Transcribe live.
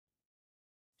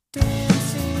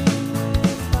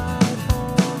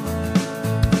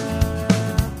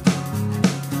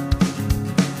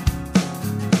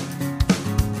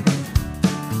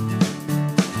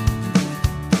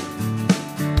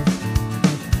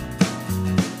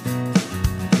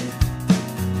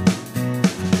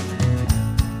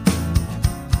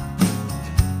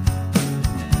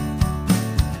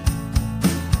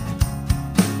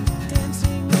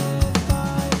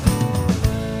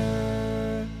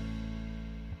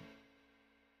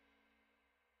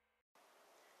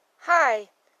Hi,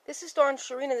 this is Dawn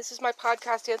Sharina. This is my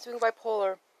podcast, Dancing with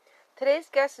Bipolar. Today's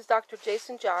guest is Dr.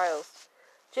 Jason Giles.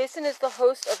 Jason is the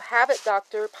host of Habit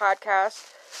Doctor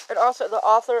podcast and also the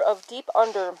author of Deep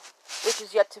Under, which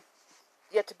is yet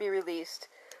to be released.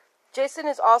 Jason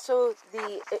is also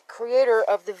the creator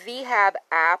of the VHAB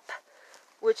app,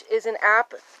 which is an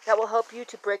app that will help you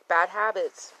to break bad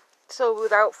habits. So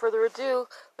without further ado,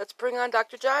 let's bring on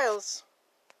Dr. Giles.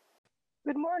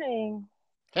 Good morning.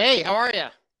 Hey, how are you?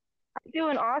 I'm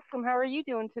doing awesome. How are you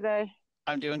doing today?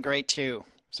 I'm doing great too.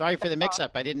 Sorry for the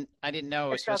mix-up. I didn't know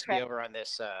it was supposed to be over on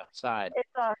this side. It's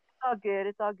all good.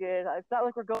 It's all good. It's not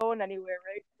like we're going anywhere,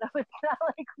 right? So it's not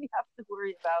like we have to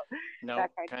worry about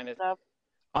that kind of stuff.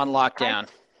 On lockdown.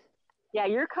 Yeah,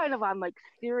 you're kind of on like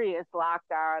serious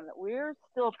lockdown. We're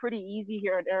still pretty easy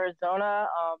here in Arizona.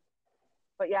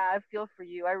 But yeah, I feel for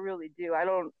you. I really do.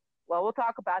 Well, we'll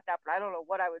talk about that, but I don't know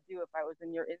what I would do if I was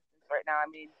in your instance right now. I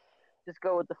mean, just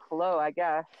go with the flow, I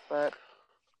guess, but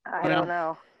I don't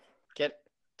know. Get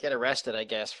arrested, I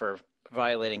guess, for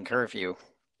violating curfew.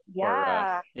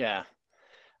 Yeah. Yeah.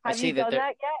 Have you done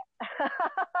that yet?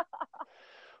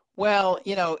 Well,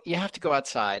 you have to go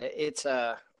outside. It's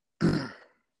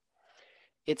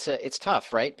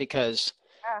tough, right? Because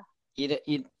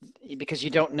because you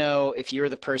don't know if you're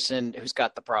the person who's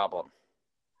got the problem.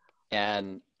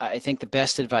 And I think the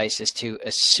best advice is to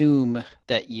assume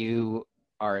that you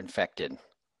are infected,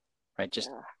 right?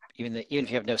 Just even if you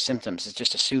have no symptoms, it's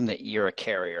just assume that you're a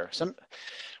carrier.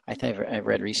 I think I've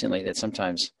read recently that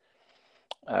sometimes,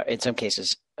 in some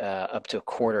cases, up to a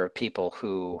quarter of people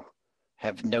who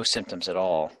have no symptoms at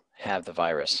all have the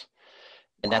virus.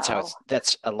 And that's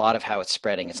a lot of how it's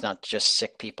spreading. It's not just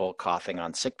sick people coughing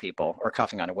on sick people or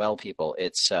coughing on well people.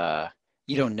 It's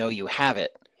you don't know you have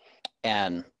it.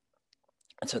 And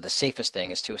so the safest thing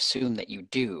is to assume that you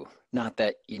do, not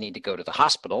that you need to go to the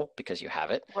hospital because you have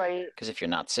it. Right. Because if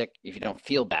you're not sick, if you don't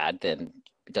feel bad, then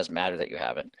it doesn't matter that you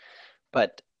have it.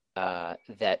 But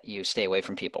that you stay away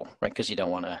from people, right? Because you don't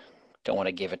want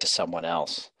to give it to someone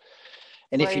else.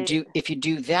 And if you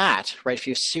do that, right? If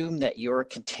you assume that you're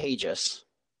contagious,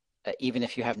 even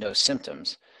if you have no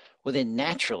symptoms, well, then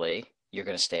naturally you're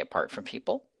going to stay apart from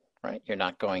people, right? You're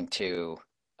not going to.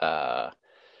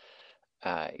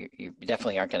 You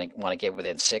definitely aren't going to want to get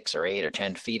within 6 or 8 or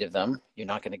 10 feet of them. You're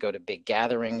not going to go to big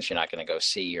gatherings. You're not going to go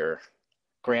see your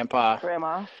grandma.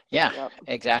 Yeah, yep.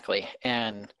 Exactly.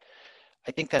 And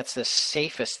I think that's the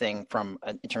safest thing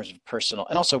in terms of personal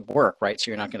and also work, right?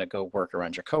 So you're not going to go work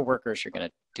around your coworkers. You're going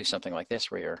to do something like this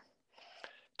where you're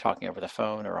talking over the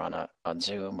phone or on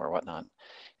Zoom or whatnot.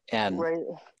 And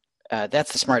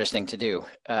that's the smartest thing to do.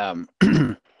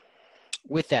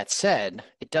 With that said,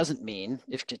 it doesn't mean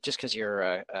just because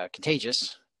you're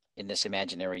contagious in this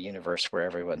imaginary universe where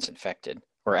everyone's infected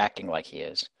or acting like he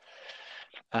is,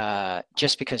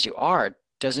 just because you are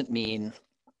doesn't mean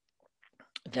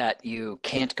that you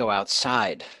can't go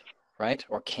outside, right?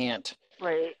 Or can't,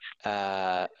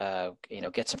 get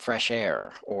some fresh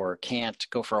air, or can't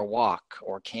go for a walk,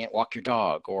 or can't walk your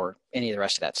dog, or any of the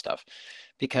rest of that stuff,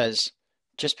 because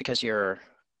just because you're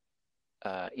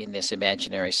in this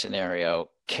imaginary scenario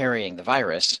carrying the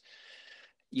virus,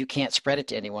 you can't spread it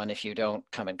to anyone if you don't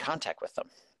come in contact with them.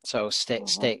 So stay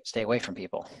away from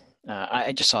people.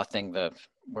 I just saw a thing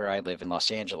where I live in Los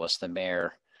Angeles, the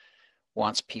mayor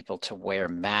wants people to wear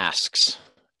masks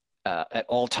at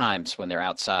all times when they're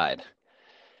outside,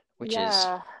 which is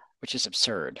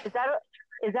absurd. Is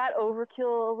that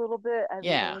overkill a little bit?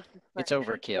 It's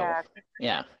overkill.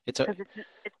 Yeah, it's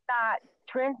not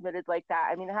transmitted like that.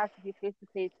 I mean, it has to be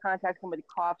face-to-face contact. Somebody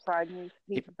coughs on you,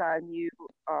 sneezes on you,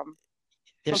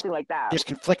 something like that. There's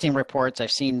conflicting reports.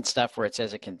 I've seen stuff where it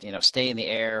says it can, stay in the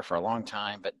air for a long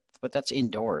time, but that's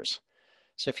indoors.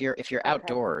 So if you're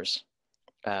outdoors,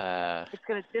 it's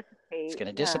going to dissipate. It's going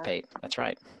to dissipate. That's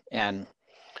right. And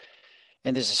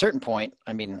there's a certain point.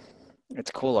 I mean,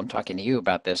 it's cool. I'm talking to you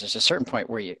about this. There's a certain point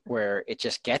where it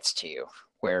just gets to you,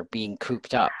 where being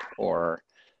cooped up or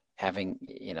having,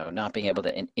 not being able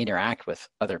to interact with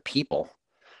other people.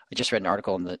 I just read an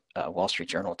article in the Wall Street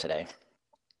Journal today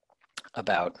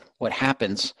about what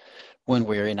happens when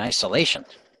we're in isolation.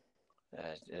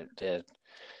 The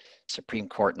Supreme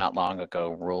Court not long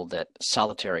ago ruled that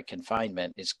solitary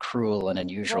confinement is cruel and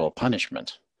unusual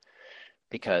punishment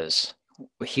because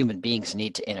human beings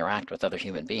need to interact with other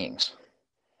human beings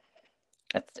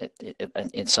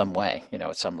in some way,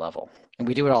 at some level. And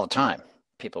we do it all the time.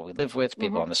 People we live with,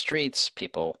 people on the streets,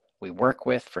 people we work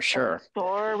with, for sure.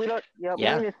 Store, we don't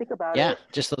even think about it. Yeah,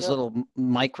 just those little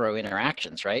micro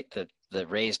interactions, right? The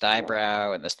raised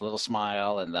eyebrow and this little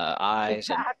smile and the eyes.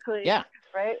 Exactly. And,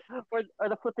 right? Or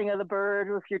the flipping of the bird,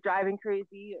 or if you're driving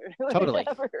crazy or Totally.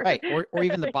 whatever. Right. Or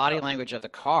even the body language of the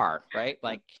car, right?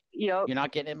 Like, Yep, you're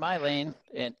not getting in my lane.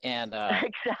 exactly.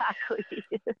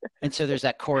 And so there's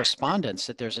that correspondence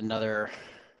that there's another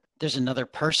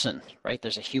person, right?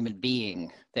 There's a human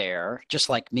being there, just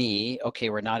like me. Okay,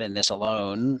 we're not in this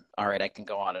alone. All right, I can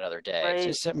go on another day. It's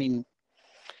Right. just, I mean,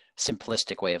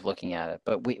 simplistic way of looking at it,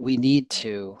 but we need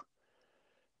to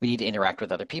interact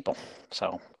with other people.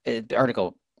 So the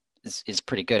article is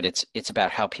pretty good. It's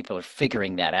about how people are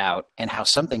figuring that out and how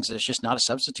some things there's just not a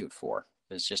substitute for.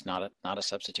 There's just not a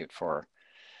substitute for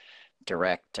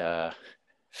direct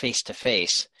face to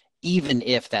face, even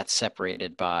if that's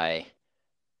separated by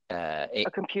A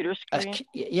computer screen.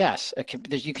 yes,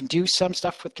 you can do some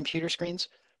stuff with computer screens,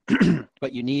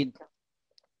 but you need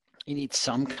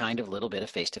some kind of little bit of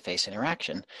face to face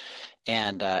interaction.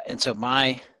 And so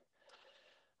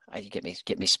you get me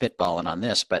spitballing on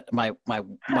this, but my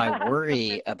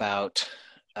worry about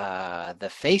the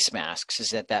face masks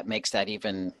is that makes that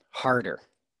even harder,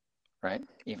 right?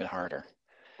 Even harder.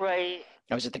 Right.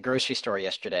 I was at the grocery store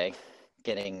yesterday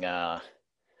getting a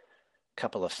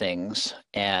couple of things,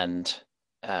 and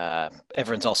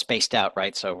everyone's all spaced out,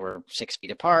 right? So we're 6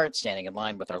 feet apart, standing in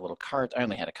line with our little cart. I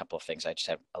only had a couple of things. I just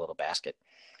had a little basket,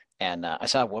 and I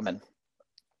saw a woman,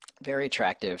 very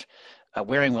attractive,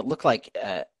 wearing what looked like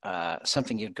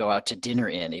something you'd go out to dinner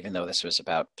in, even though this was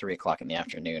about 3 o'clock in the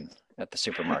afternoon at the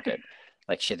supermarket.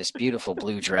 Like, she had this beautiful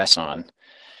blue dress on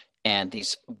and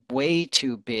these way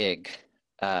too big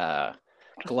uh,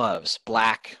 gloves,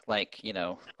 black, like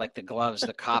the gloves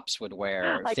the cops would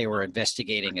wear if Like, they were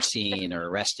investigating a scene or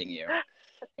arresting you.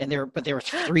 But they were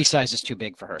 3 sizes too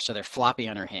big for her, so they're floppy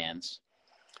on her hands.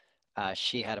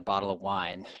 She had a bottle of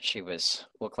wine. She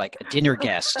looked like a dinner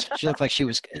guest. She looked like she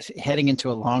was heading into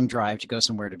a long drive to go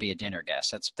somewhere to be a dinner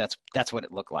guest. That's what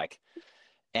it looked like.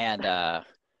 And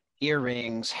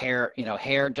earrings, hair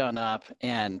done up,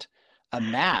 and a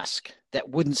mask that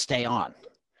wouldn't stay on.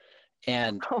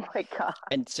 And oh my God.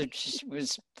 and so she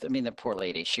was. I mean, the poor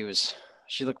lady. She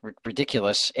looked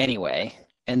ridiculous anyway.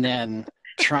 And then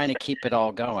trying to keep it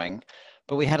all going.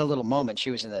 But we had a little moment.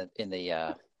 She was in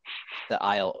the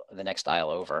aisle, the next aisle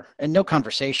over, and no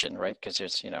conversation, right? Because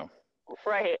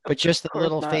Right. Of but just the course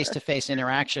little not. face-to-face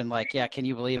interaction, like, yeah, can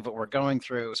you believe what we're going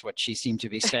through? Is what she seemed to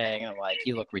be saying. I'm like,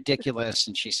 you look ridiculous,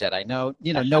 and she said, I know,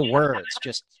 no words,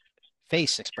 just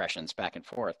face expressions back and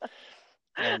forth,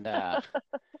 and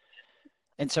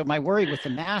and so my worry with the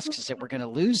masks is that we're going to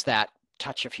lose that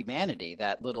touch of humanity,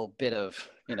 that little bit of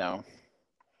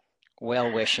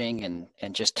well wishing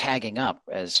and just tagging up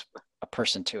as a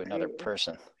person to another Right.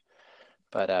 person.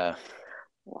 But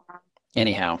Wow.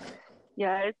 anyhow.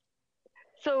 Yeah.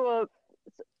 So,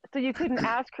 so you couldn't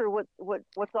ask her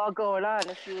what's all going on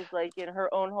if she was like in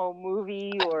her own home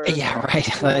movie or Yeah, right.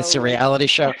 It's a like reality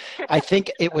show. I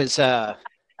think it was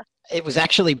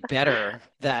actually better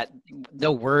that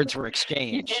no words were you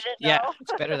exchanged. didn't Yeah, know.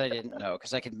 it's better that I didn't know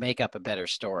because I could make up a better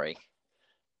story.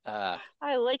 Uh,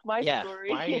 I like my yeah, story.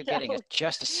 why are you getting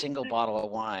just a single bottle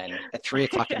of wine at 3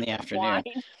 o'clock in Just the afternoon?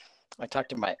 wine.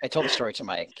 I told the story to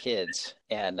my kids,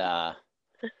 and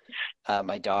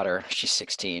my daughter, she's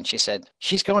 16. She said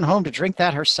she's going home to drink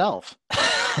that herself.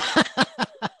 I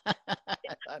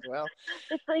thought, well,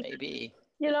 It's like, maybe.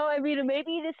 I mean,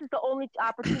 maybe this is the only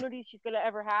opportunity she's gonna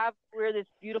ever have to wear this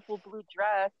beautiful blue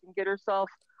dress and get herself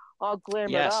all glamored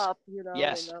Yes, up, and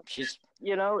yes, she's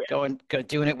you know, doing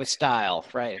it with style.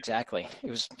 Right, exactly.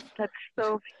 that's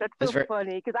so Very.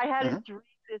 funny because I had a Mhm.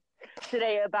 dream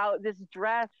today about this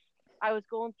dress. I was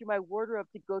going through my wardrobe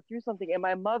to go through something, and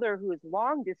my mother, who is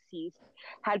long deceased,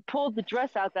 had pulled the dress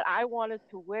out that I wanted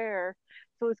to wear.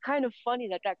 So it's kind of funny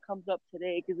that comes up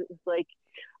today because it was like,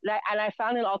 and I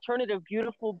found an alternative,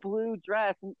 beautiful blue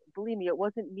dress. And believe me, it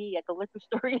wasn't me at the liquor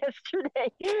store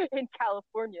yesterday in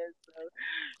California.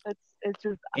 So it's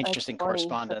Interesting funny. That's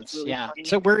correspondence. really Yeah. funny.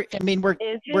 So I mean,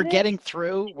 Isn't we're it? getting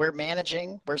through. We're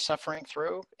managing. We're suffering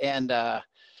through, and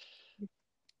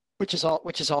which is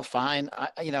all fine.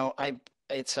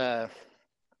 It's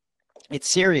it's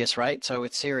serious, right? So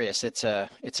it's serious. It's a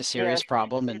Yes, serious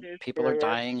problem, it and is people are serious.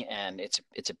 dying, and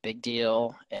it's a big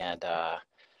deal, and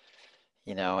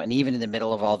and even in the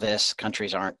middle of all this,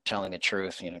 countries aren't telling the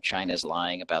truth. China's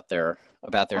lying about their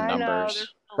I know they're numbers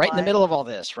still right in the middle lying. of all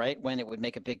this, right? When it would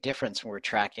make a big difference when we're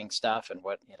tracking stuff and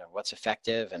what's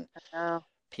effective, and No.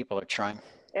 people are trying.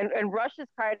 And Russia's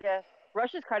kind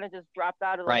of just dropped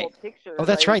out of the Right. whole Oh, picture.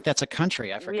 that's Like right. That's a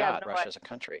country. I we have forgot. no Russia's a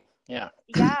country. Yeah.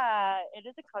 yeah, it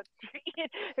is a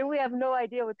country, and we have no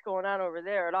idea what's going on over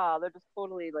there at all. They're just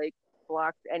totally like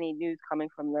blocked any news coming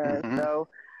from there. Hmm. So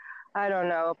I don't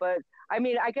know, but I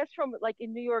mean, I guess from like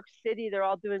in New York City, they're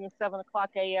all doing a 7 o'clock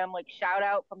a.m. like shout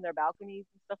out from their balconies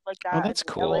and stuff like Oh, that. I that's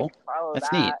mean, LA cool. could follow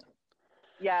That's neat. that.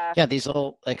 Yeah. Yeah, these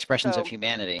little expressions of So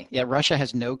humanity. Yeah, Russia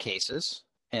has no cases,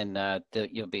 and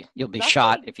you'll be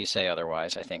shot nothing. if you say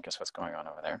otherwise, I think is what's going on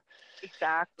over there.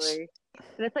 Exactly.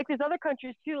 And it's like there's other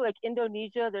countries too, like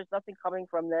Indonesia, there's nothing coming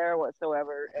from there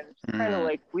whatsoever. And it's just kind of Mm.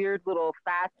 like weird little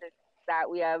facets that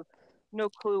we have no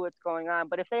clue what's going on.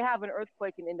 But if they have an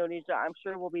earthquake in Indonesia, I'm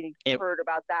sure we'll be It heard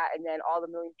about that. And then all the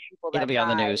millions of people it'll that be on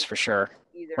the news died for sure.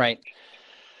 either, Right.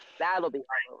 that'll be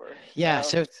all over. Yeah, So,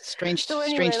 so it's strange so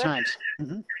anyway, strange let's times.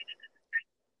 Hmm.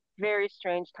 very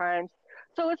strange times.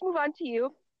 So let's move on to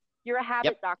you. You're a Yep.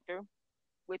 habit doctor,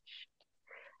 which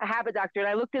a habit doctor, and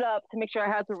I looked it up to make sure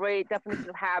I had the right definition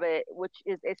of habit, which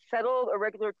is a settled or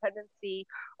regular tendency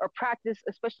or practice,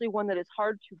 especially one that is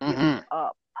hard to give Hmm.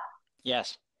 up.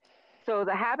 Yes. So,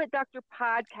 the Habit Doctor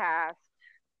podcast,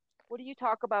 what do you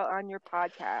talk about on your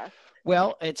podcast?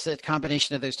 Well, it's a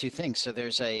combination of those two things. So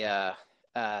there's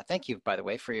thank you, by the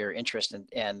way, for your interest and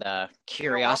You're welcome.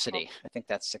 curiosity. I think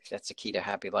that's the key to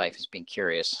happy life is being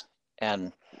curious.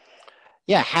 And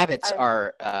yeah, habits I,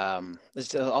 are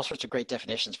there's all sorts of great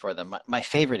definitions for them. My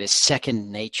favorite is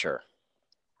second nature,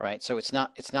 right? So it's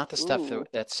not the stuff ooh,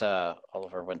 that's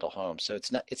Oliver Wendell Holmes. So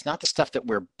it's not the stuff that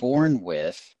we're born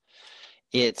with.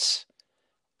 It's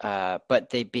but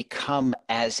they become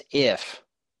as if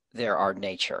they're our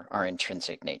nature, our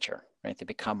intrinsic nature, right? They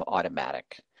become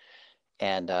automatic.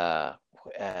 And uh,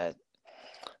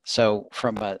 so,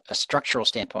 from a structural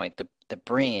standpoint, the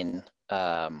brain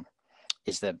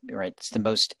is it's the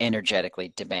most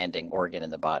energetically demanding organ in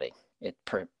the body. It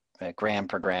per gram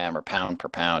per gram or pound per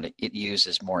pound, it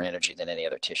uses more energy than any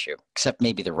other tissue, except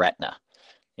maybe the retina,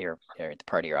 the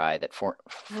part of your eye that forms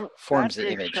that's the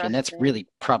image, and that's interesting. really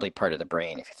probably part of the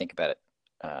brain if you think about it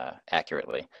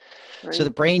accurately. So the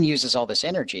Right. brain uses all this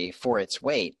energy for its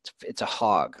weight. It's a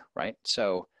hog, right?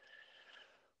 So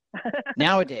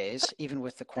nowadays, even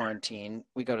with the quarantine,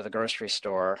 we go to the grocery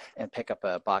store and pick up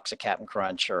a box of Captain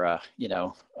Crunch or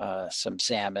some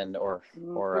salmon or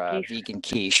Cookies. vegan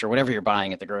quiche or whatever you're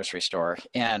buying at the grocery store.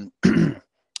 And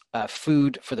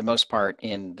food, for the most part,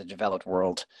 in the developed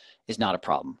world, is not a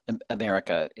problem. In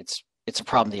America, it's a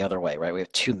problem the other way, right? We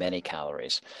have too many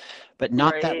calories. But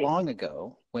not that Right. long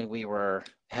ago, when we were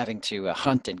having to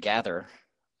hunt and gather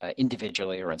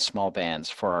individually or in small bands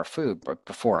for our food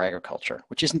before agriculture,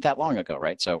 which isn't that long ago,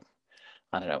 right? So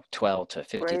I don't know, 12 to Right.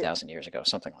 50,000 years ago,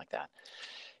 something like that.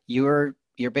 You're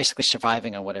basically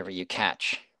surviving on whatever you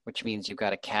catch, which means you've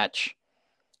got to catch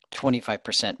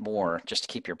 25% more just to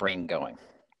keep your brain going.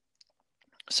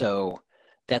 So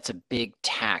that's a big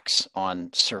tax on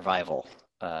survival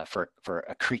for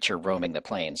a creature roaming the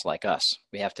plains like us.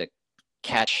 We have to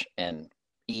catch and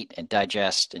eat and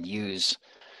digest and use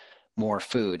more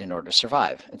food in order to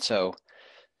survive. And so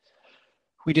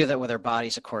we do that with our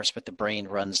bodies, of course, but the brain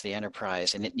runs the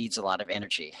enterprise and it needs a lot of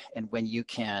energy. And when you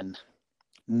can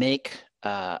make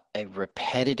a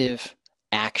repetitive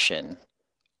action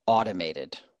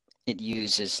automated, it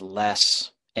uses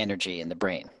less energy in the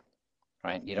brain,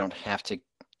 right? You don't have to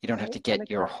That get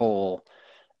makes your sense. whole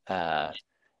uh,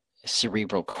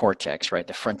 cerebral cortex, right,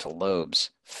 the frontal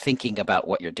lobes, thinking about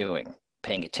what you're doing,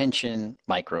 paying attention,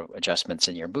 micro adjustments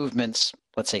in your movements.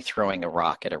 Let's say throwing a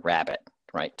rock at a rabbit,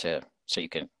 right, to so you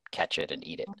can catch it and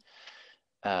eat it.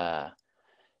 Uh,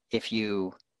 if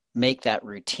you make that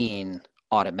routine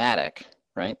automatic,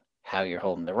 right, how you're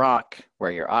holding the rock,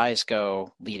 where your eyes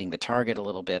go, leading the target a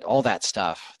little bit, all that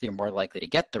stuff, you're more likely to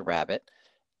get the rabbit,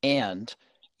 and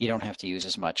you don't have to use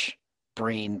as much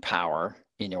brain power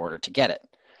in order to get it.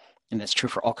 And that's true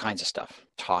for all kinds of stuff.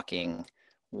 Talking,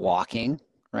 walking,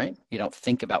 right? You don't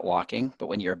think about walking, but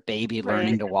when you're a baby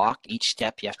learning Right. to walk, each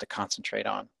step you have to concentrate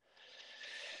on.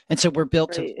 And so we're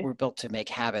built to Right. we're built to make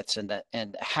habits, and a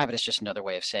habit is just another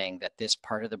way of saying that this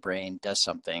part of the brain does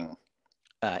something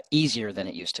easier than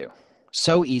it used to.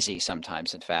 So easy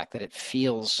sometimes, in fact, that it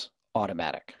feels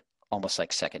automatic, almost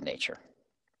like second nature.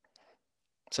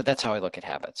 So that's how I look at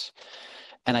habits.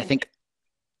 And I think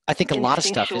a lot of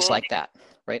stuff is Instinctual. like that,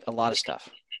 right? A lot of stuff.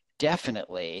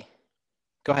 Definitely.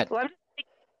 Go ahead. Well,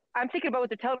 I'm thinking about what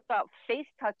they're telling us about face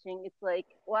touching. It's like,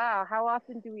 wow, how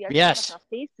often do we actually touch Yes. our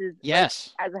faces, like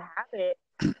Yes. as a habit?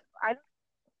 I,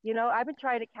 I've been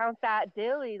trying to count that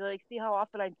daily, to, like see how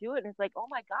often I do it, and it's like, oh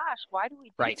my gosh, why do we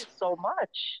do Right. this so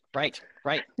much? Right.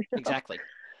 Right. Exactly.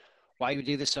 Why do we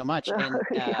do this so much? So, And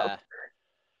yeah,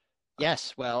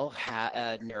 yes, well,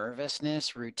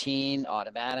 nervousness, routine,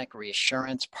 automatic,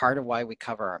 reassurance. Part of why we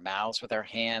cover our mouths with our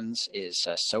hands is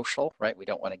social, right? We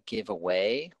don't want to give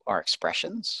away our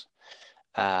expressions.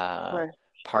 Uh, right.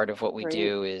 Part of what we Right.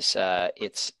 do is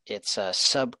it's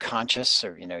subconscious,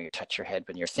 or you touch your head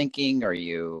when you're thinking, or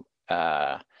you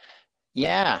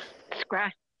yeah.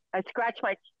 Scratch. I scratch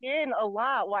my chin a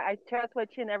lot. Why I scratch my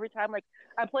chin every time. Like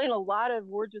I'm playing a lot of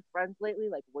Words with Friends lately,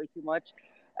 like way too much.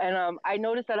 And I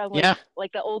noticed that I'm Yeah.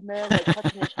 like the old man, like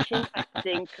touching his chin, I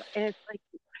think. And it's like,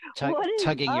 what is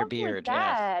Tugging your up with beard.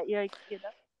 Yeah. that?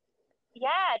 Yeah,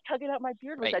 tugging at my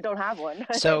beard, which Right. I don't have one.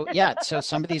 So yeah, so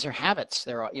some of these are habits.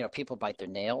 There are, people bite their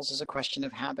nails is a question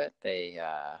of habit. They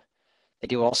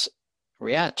do also,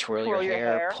 yeah, twirl your Twirl your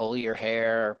hair, hair. pull your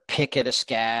hair, pick at a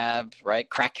scab, right?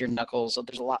 Crack your knuckles.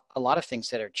 There's a lot of things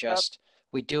that are Yep. just,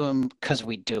 we do them because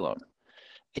we do them.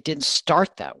 It didn't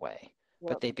start that way,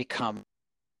 but Yep. they become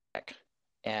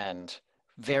and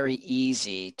very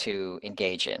easy to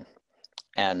engage in.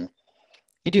 And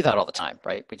you do that all the time,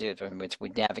 right? We do. We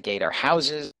navigate our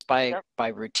houses by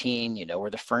Yep. routine. You know where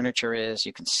the furniture is.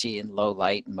 You can see in low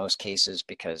light in most cases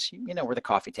because you know where the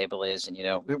coffee table is, and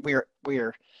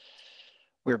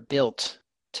we're built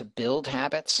to build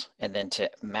habits and then to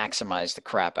maximize the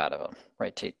crap out of them,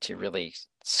 right? To really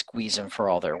squeeze them for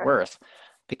all they're Okay. worth,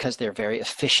 because they're very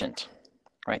efficient,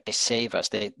 right? They save us.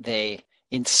 They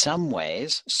in some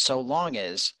ways, so long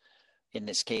as in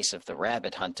this case of the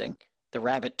rabbit hunting, the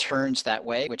rabbit turns that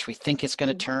way, which we think it's going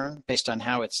to Mm-hmm. turn based on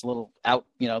how its little out,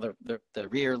 the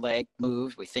rear leg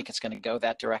moved. We think it's going to go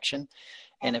that direction.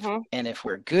 And if Mm-hmm. and if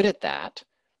we're good at that,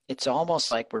 it's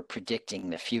almost like we're predicting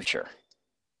the future,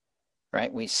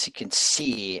 right? We can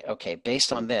see, okay,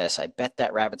 based on this, I bet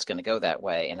that rabbit's going to go that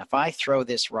way. And if I throw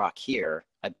this rock here,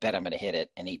 I bet I'm going to hit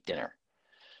it and eat dinner.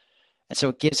 And so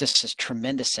it gives us this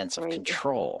tremendous sense of Right.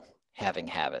 control having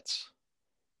habits.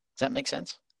 Does that make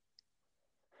sense?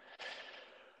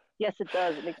 Yes, it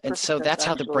does. It makes And perfect so sense, that's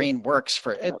how the actually. brain works.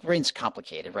 For Yep. it, brain's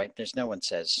complicated, right? There's no one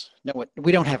says no one.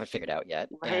 We don't have it figured out yet.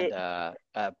 And Right.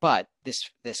 but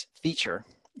this feature,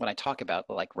 when I talk about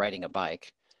like riding a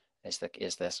bike, is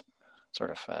this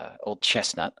sort of old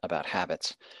chestnut about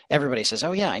habits. Everybody says,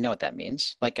 "Oh yeah, I know what that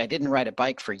means." Like I didn't ride a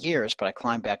bike for years, but I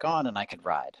climbed back on and I could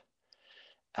ride.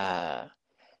 Uh,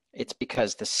 it's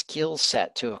because the skill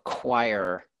set to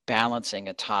acquire balancing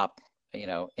atop,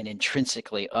 an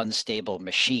intrinsically unstable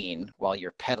machine while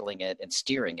you're pedaling it and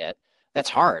steering it, that's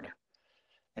hard.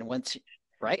 And once,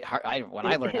 right? When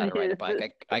I learned how to It ride a is.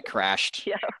 bike, I crashed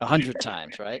Yeah. 100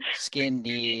 times, right? Skin,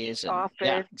 knees, and yeah, Office.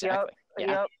 Yep. exactly. Yeah,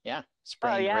 Yep. yeah. Oh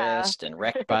Sprained yeah. wrist and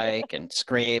wrecked bike and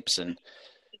scrapes and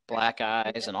black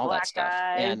eyes and all that Black stuff.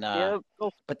 eyes. And Yep.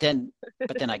 Oh, but then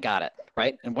I got it,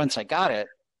 right? And once I got it,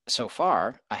 so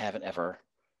far I haven't ever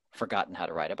forgotten how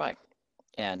to ride a bike.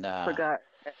 And forgot.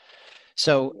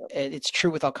 so Yep. it's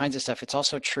true with all kinds of stuff. It's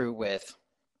also true with,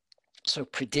 so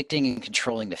predicting and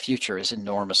controlling the future is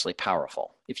enormously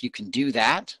powerful. If you can do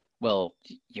that, well,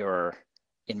 you're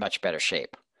in much better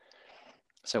shape.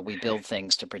 So we build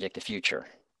things to predict the future,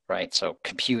 right? So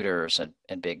computers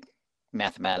and big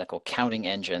mathematical counting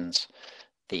engines.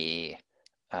 The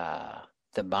uh,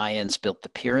 the Mayans built the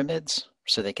pyramids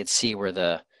so they could see where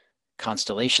the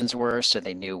constellations were, so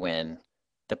they knew when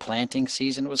the planting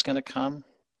season was going to come. Right.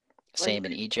 Same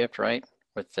in Egypt, right?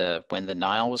 With the when the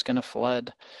Nile was going to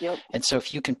flood. Yep. And so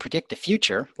if you can predict the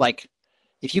future, like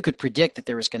if you could predict that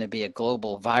there was going to be a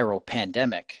global viral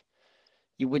pandemic,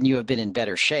 you have been in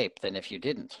better shape than if you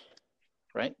didn't,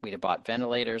 right? We'd have bought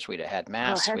ventilators, we'd have had Oh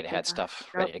masks, heck we'd have had yeah. stuff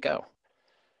Yep. ready to go.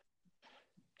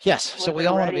 Yes, so Would have we been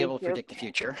all want to be ready. able to Yep. predict the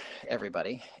future,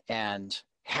 everybody. And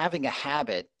having a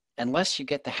habit, unless you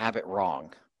get the habit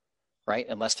wrong, right?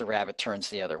 Unless the rabbit turns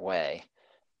the other way,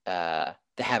 the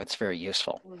habit's very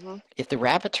useful. Mm-hmm. If the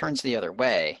rabbit turns the other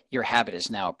way, your habit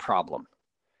is now a problem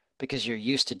because you're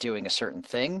used to doing a certain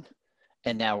thing,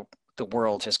 and now the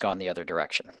world has gone the other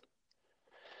direction.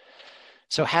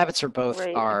 So habits are both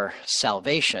Right. our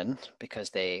salvation because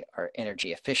they are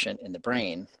energy efficient in the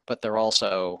brain, but they're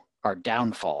also our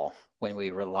downfall when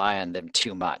we rely on them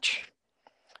too much.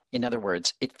 In other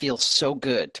words, it feels so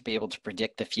good to be able to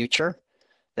predict the future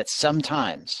that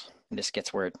sometimes, and this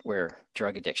gets where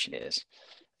drug addiction is,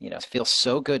 it feels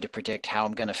so good to predict how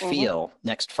I'm going to Mm-hmm. feel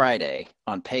next Friday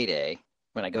on payday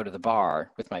when I go to the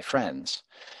bar with my friends,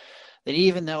 that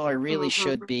even though I really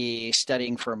should Mm-hmm. be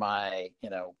studying for my,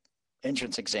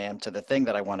 entrance exam to the thing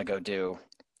that I want to go do,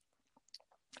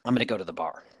 I'm going to go to the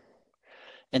bar.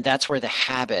 And that's where the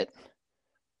habit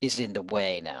is in the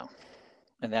way now.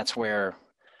 And that's where,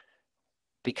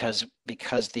 because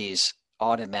these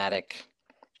automatic,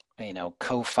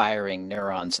 co-firing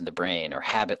neurons in the brain, or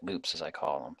habit loops as I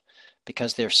call them,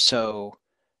 because they're so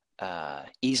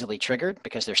easily triggered,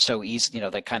 because they're so easy,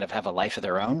 they kind of have a life of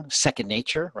their own, second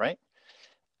nature, right?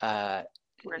 Uh,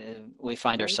 we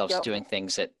find Right. ourselves Yep. doing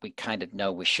things that we kind of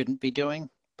know we shouldn't be doing,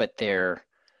 but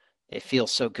they feel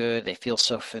so good, they feel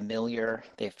so familiar,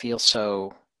 they feel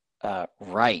so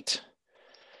right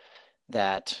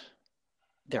that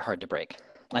they're hard to break.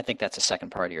 I think that's the second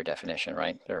part of your definition,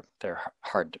 right? They're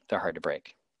hard to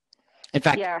break. In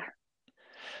fact, Yeah.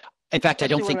 I don't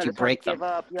Especially when think you it's hard to break give them.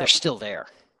 up. They're Yep. still there,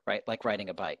 right? Like riding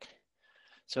a bike.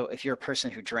 So if you're a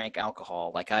person who drank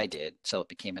alcohol like I did, so it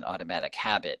became an automatic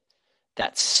habit,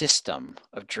 that system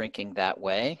of drinking that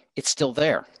way, it's still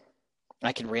there.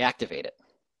 I can reactivate it,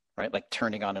 right? Like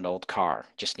turning on an old car,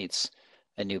 just needs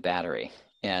a new battery,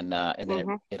 and then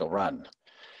Mhm. it'll run.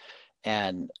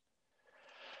 And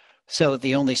so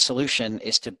the only solution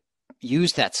is to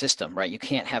use that system, right? You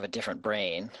can't have a different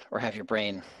brain or have your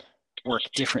brain work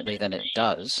differently than it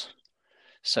does.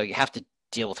 So you have to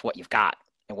deal with what you've got.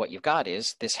 And what you've got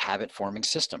is this habit forming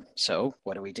system. So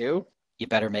what do? You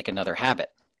better make another habit,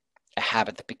 a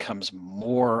habit that becomes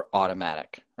more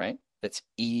automatic, right? That's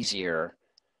easier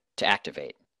to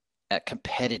activate, a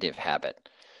competitive habit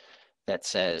that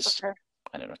says, Okay.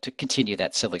 I don't know, to continue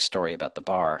that silly story about the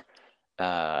bar,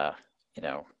 uh, you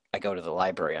know, I go to the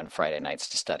library on Friday nights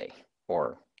to study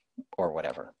or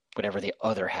whatever the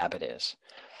other habit is.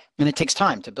 And it takes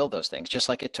time to build those things, just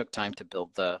like it took time to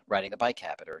build the riding the bike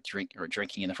habit or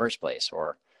drinking in the first place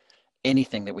or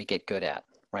anything that we get good at,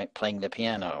 right? Playing the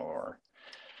piano or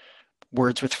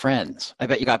words with friends. I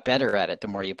bet you got better at it the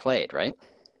more you played, right?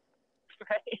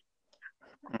 Right.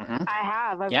 Mm-hmm. I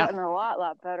have. I've Yeah. gotten a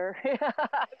lot better.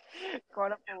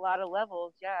 Gone up a lot of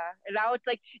levels, yeah. And now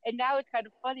it's kind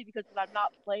of funny because when I'm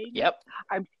not playing it, Yep.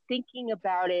 I'm thinking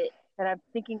about it and I'm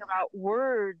thinking about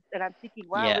words and I'm thinking,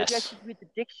 wow, maybe I Yes. should read the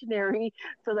dictionary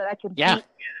so that I can Yeah. beat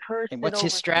And person what's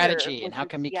his over here, strategy and which how is,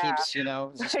 come he yeah. keeps,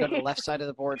 does he go to the left side of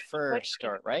the board Right, first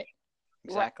or right?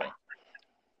 right, Exactly.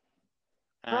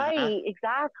 Uh-huh. right,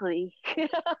 exactly.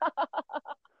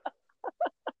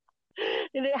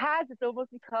 And it's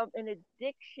almost become an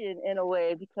addiction in a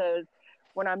way because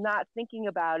when I'm not thinking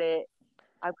about it,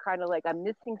 I'm kind of like I'm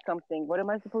missing something. What am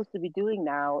I supposed to be doing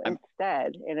now I'm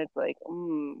instead? And it's like,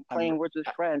 I'm playing Words with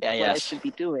Friends yeah, is what I yes. should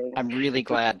be doing. I'm really Which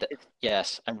glad that is,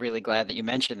 yes, I'm really glad that you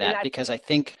mentioned and that that's because I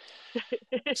think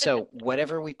so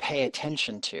whatever we pay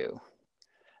attention to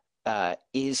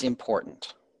is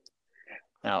important.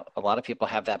 Now, a lot of people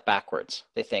have that backwards.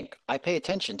 They think, I pay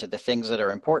attention to the things that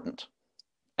are important.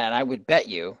 And I would bet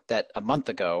you that a month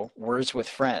ago, Words with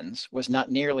Friends was not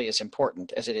nearly as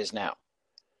important as it is now.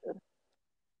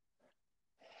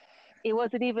 it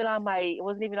wasn't even on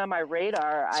my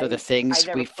radar. So the I things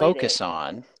never we played it, focus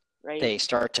on, right? they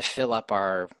start to fill up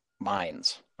our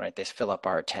minds, right? They fill up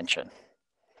our attention.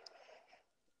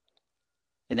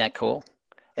 Isn't that cool?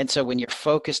 And so when you're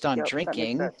focused on Yep, that makes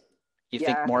drinking, sense. you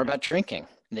think Yeah. more about drinking,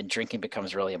 and then drinking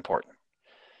becomes really important.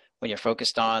 When you're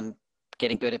focused on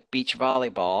getting good at beach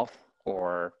volleyball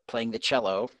or playing the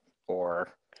cello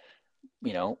or,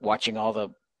 watching all the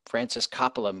Francis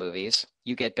Coppola movies,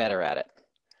 you get better at it.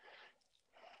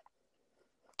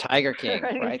 Tiger I King,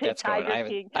 was gonna right? say That's going. Tiger I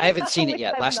haven't King, I haven't seen it which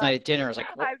yet. I've Last not, night at dinner, I was like,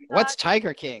 I've "What's not,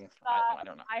 Tiger King?" I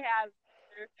don't know. I have.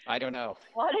 I don't know.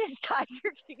 What is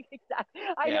Tiger King exactly?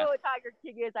 I know Yeah, what Tiger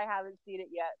King is. I haven't seen it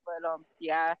yet, but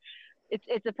yeah,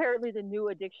 it's apparently the new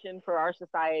addiction for our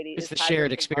society it's is the Tiger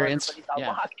shared King while experience. everybody's on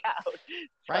Yeah, lockdown.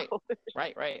 right, So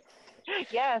right.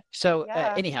 yes, So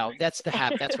yeah. anyhow, that's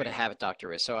what a habit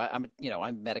doctor is. So I'm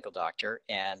a medical doctor,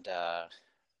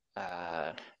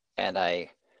 uh, and I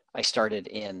started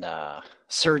in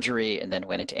surgery and then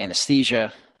went into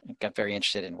anesthesia. I got very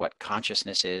interested in what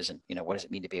consciousness is and what does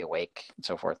it mean to be awake and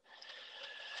so forth.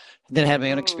 Then I had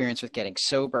my own Mm. experience with getting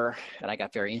sober, and I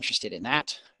got very interested in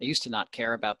that. I used to not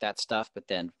care about that stuff, but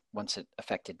then once it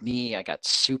affected me, I got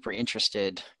super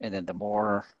interested. And then the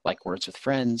more, like Words with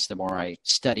Friends, the more I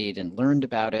studied and learned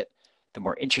about it, the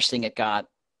more interesting it got.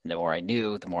 And the more I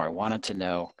knew, the more I wanted to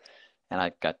know. And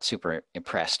I got super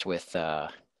impressed with,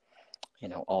 all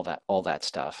that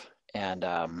stuff. And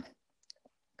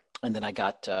then I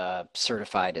got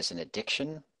certified as an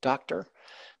addiction doctor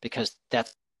because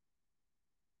that's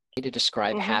to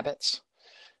describe Mhm. habits.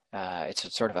 It's a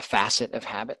sort of a facet of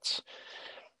habits.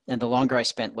 And the longer I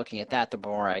spent looking at that, the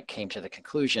more I came to the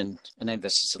conclusion, and then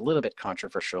this is a little bit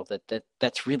controversial,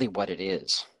 that's really what it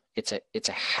is. It's a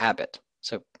habit.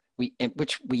 So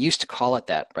which we used to call it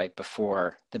that, right?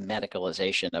 Before the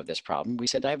medicalization of this problem, we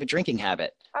said I have a drinking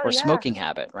habit Oh or a yeah. smoking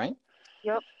habit, right?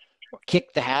 Yep. Or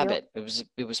kick the Yep. habit. It was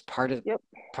Yep.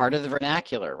 part of the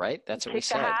vernacular, right? That's what we Kick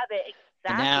the said. habit.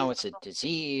 And now Exactly. it's a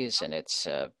disease and it's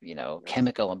Yep.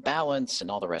 chemical imbalance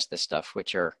and all the rest of this stuff,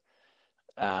 which are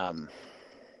um,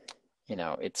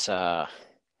 it's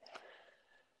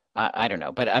I don't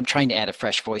know, but I'm trying to add a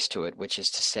fresh voice to it, which is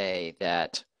to say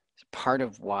that part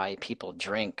of why people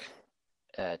drink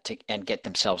and get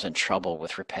themselves in trouble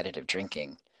with repetitive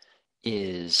drinking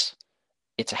is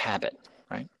it's a habit,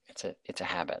 right? It's a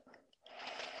habit.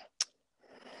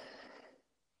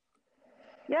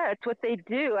 Yeah, it's what they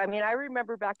do. I mean, I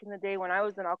remember back in the day when I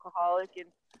was an alcoholic and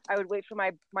I would wait for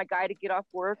my guy to get off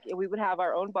work and we would have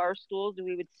our own bar stools and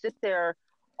we would sit there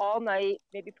all night,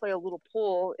 maybe play a little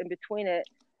pool in between it.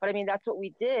 But I mean, that's what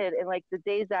we did. And like the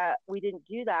days that we didn't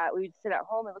do that, we would sit at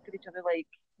home and look at each other like,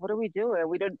 what are we doing?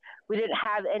 We didn't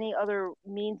have any other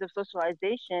means of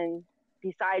socialization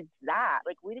besides that.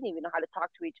 Like we didn't even know how to talk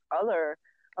to each other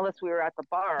unless we were at the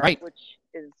bar, Right. which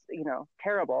is,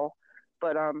 terrible.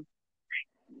 But I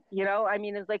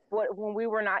mean, it's like what when we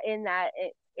were not in that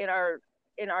in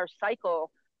our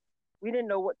cycle, we didn't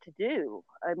know what to do.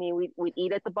 I mean, we'd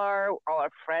eat at the bar. All our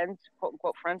friends, quote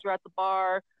unquote, friends were at the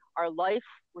bar. Our life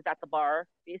was at the bar,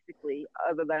 basically,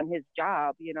 other than his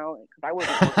job. Because I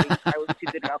wasn't working. I was too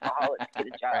good an alcoholic to get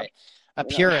a job. Right. A So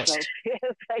purist.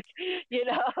 it's like,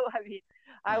 I mean,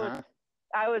 I was Uh-huh.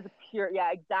 I was pure.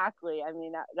 Yeah, exactly. I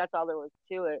mean, that's all there was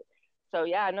to it. So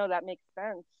yeah, no, that makes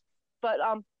sense. But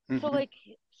so Hmm. like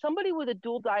somebody with a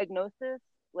dual diagnosis,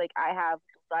 like I have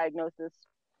diagnosis.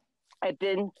 I've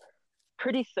been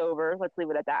pretty sober. Let's leave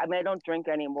it at that. I mean, I don't drink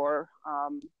anymore.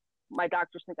 My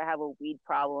doctors think I have a weed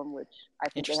problem, which I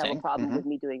think they have a Interesting. problem Hmm. with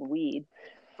me doing weed.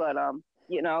 But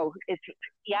it's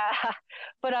yeah.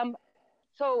 But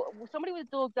so somebody with a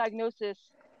dual diagnosis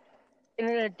in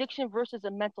an addiction versus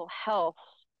a mental health,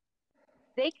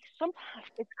 they sometimes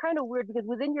it's kind of weird because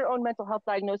within your own mental health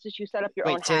diagnosis, you set up your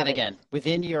own Wait, say that habits, again.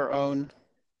 Within your own,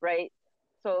 right?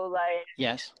 So like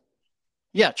yes.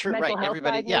 Yeah, true, mental right. health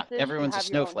Everybody, yeah, diagnosis, you everyone's a have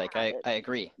your own snowflake. I, habits. I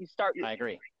agree. You start your I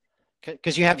agree.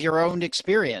 Because you have your own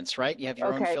experience, right? You have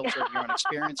your own okay, filter of your own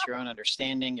experience, your own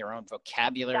understanding, your own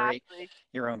vocabulary, exactly,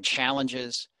 your own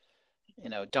challenges.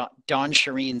 Don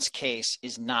Shireen's case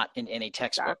is not in any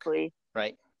textbook, exactly,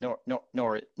 right?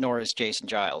 Nor is Jason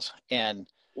Giles. And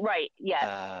right,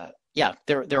 yes, yeah,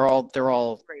 they're all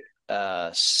great.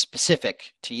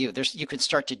 specific to you. You can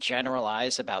start to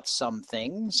generalize about some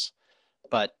things,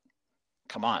 but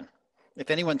come on.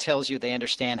 If anyone tells you they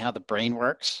understand how the brain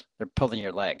works, they're pulling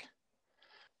your leg.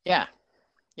 Yeah,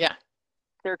 yeah.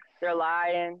 They're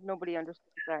lying. Nobody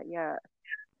understands that yet.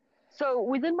 So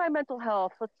within my mental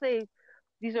health, let's say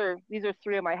these are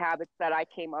three of my habits that I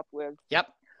came up with.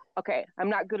 Yep. Okay, I'm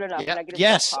not good enough. Yep. Negative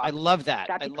Yes, I self-talk. love that.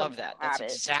 That I becomes love that. a That's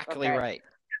habit. exactly Okay. right.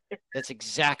 That's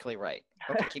exactly right.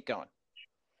 Okay, keep going.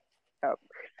 Oh,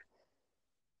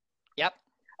 Yep.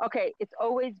 okay, it's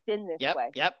always been this Yep. way.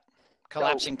 Yep. So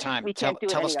Collapsing time, we can't do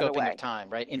it any other telescoping of way. time,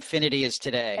 right? Infinity is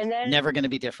today, And then, never going to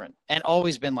be different, and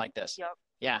always been like this. yep,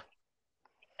 Yeah,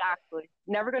 exactly.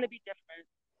 Never going to be different.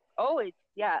 Always,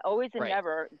 yeah, always and right.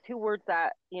 never. Two words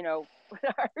that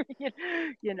are,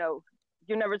 you know,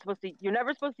 you're never supposed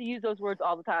to use those words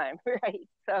all the time, right?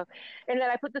 So, and then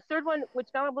I put the third one, which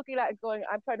now I'm looking at and going,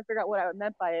 I'm trying to figure out what I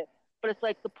meant by it. But it's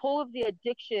like the pull of the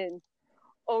addiction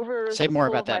over Say the more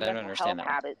pull about of my that. I don't mental health understand that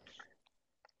one. habits.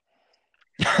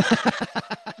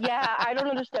 Yeah, I don't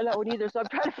understand that one either. So I'm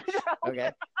trying to figure out.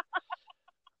 Okay.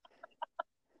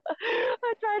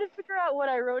 I'm trying to figure out what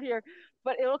I wrote here,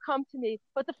 but it'll come to me.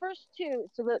 But the first two,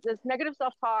 so this negative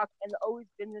self-talk and the always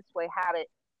been this way habit.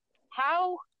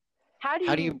 How how do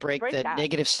How do you you break break the that?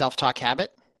 negative self-talk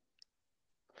habit?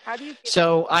 How do you get?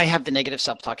 So I have the negative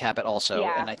self-talk habit also,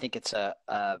 Yeah. and I think it's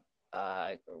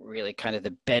really kind of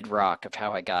the bedrock of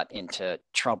how I got into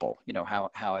trouble.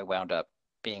 How I wound up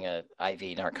being a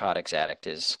IV narcotics addict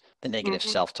is the negative Mm-hmm.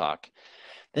 self-talk.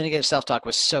 The negative self-talk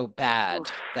was so Oof.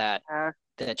 bad that Yeah.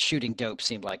 shooting dope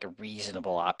seemed like a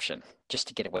reasonable option just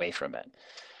to get away from it.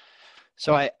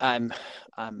 So I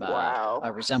Wow.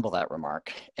 resemble that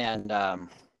remark, and the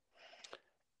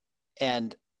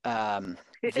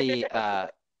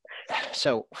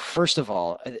so first of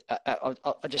all, I'll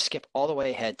just skip all the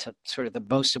way ahead to sort of the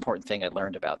most important thing I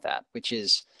learned about that, which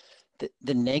is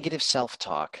the negative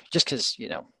self-talk. Just because we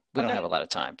don't Okay. have a lot of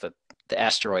time. The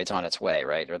asteroid's on its way,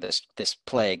 right? Or this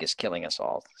plague is killing us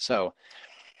all. So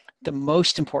the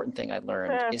most important thing I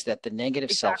learned is that the negative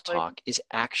Exactly. self-talk is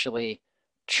actually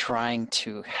trying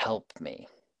to help me.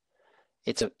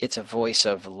 It's a voice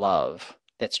of love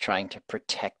that's trying to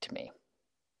protect me.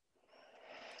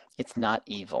 It's not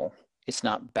evil. It's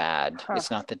not bad. Huh.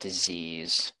 It's not the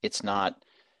disease. It's not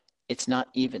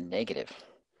even negative.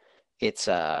 It's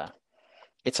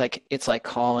it's like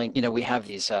calling, we have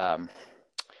these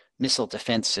missile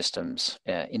defense systems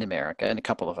in America, and a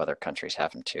couple of other countries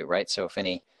have them too, right? So if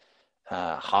any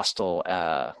hostile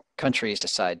countries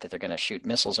decide that they're going to shoot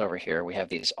missiles over here, we have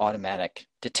these automatic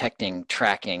detecting,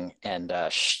 tracking, and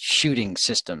shooting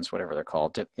systems, whatever they're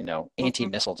called,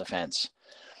 anti-missile defense.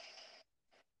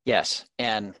 Yes,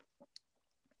 and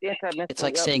it's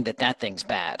like saying that thing's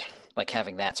bad, like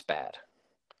having that's bad.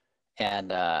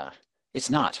 And it's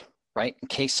not, right? In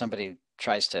case somebody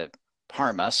tries to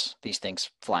harm us, these things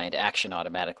fly into action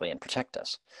automatically and protect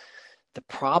us. The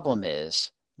problem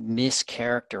is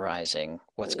mischaracterizing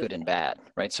what's good and bad,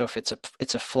 right? So if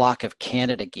it's a flock of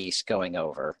Canada geese going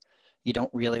over, you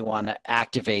don't really want to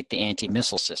activate the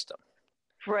anti-missile system.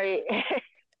 Right.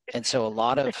 And so a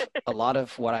lot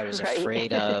of what I was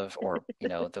afraid of, or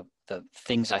the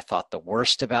things I thought the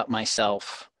worst about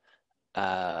myself,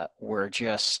 were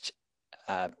just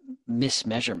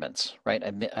mismeasurements, right?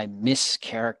 I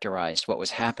mischaracterized what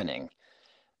was happening.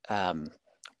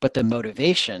 But the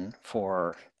motivation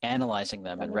for analyzing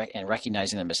them and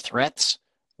recognizing them as threats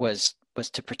was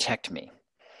to protect me,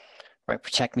 right?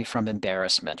 Protect me from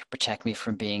embarrassment, protect me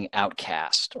from being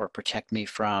outcast, or protect me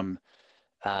from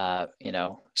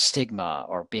stigma,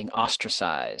 or being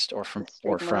ostracized, or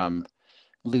from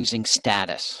losing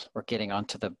status, or getting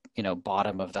onto the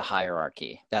bottom of the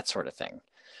hierarchy, that sort of thing.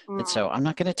 And so I'm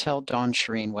not going to tell Dawn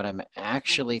Shireen what I'm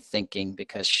actually thinking,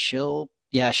 because she'll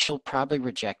probably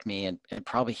reject me and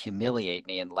probably humiliate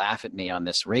me and laugh at me on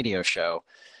this radio show.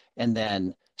 And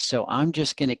then, so I'm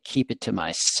just going to keep it to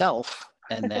myself.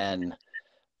 And then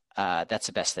that's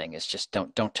the best thing, is just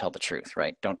don't tell the truth,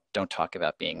 right? Don't talk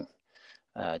about being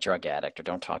a drug addict, or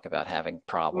don't talk about having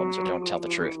problems, or don't tell the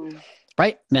truth,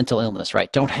 right? Mental illness,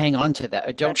 right? Don't hang on to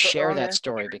that. Don't share that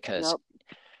story, because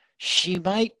she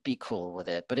might be cool with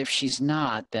it, but if she's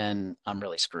not, then I'm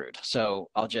really screwed. So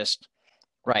I'll just,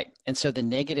 right. And so the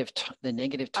negative talk,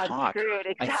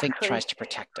 exactly, I think, tries to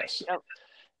protect us. Yep.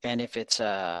 And if it's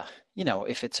a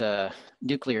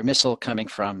nuclear missile coming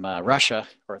from Russia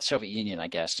or the Soviet Union, I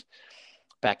guess,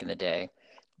 back in the day,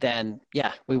 then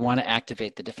we want to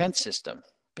activate the defense system,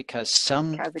 because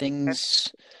some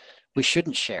things we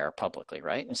shouldn't share publicly,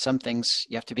 right? And some things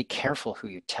you have to be careful who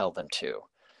you tell them to.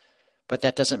 But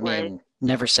that doesn't mean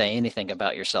never say anything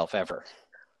about yourself ever,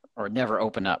 or never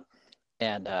open up,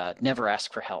 and never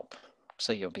ask for help,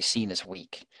 so you'll be seen as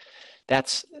weak.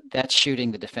 That's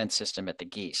shooting the defense system at the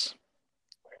geese.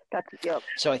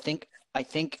 So I think,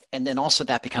 and then also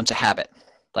that becomes a habit.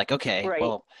 Like, okay,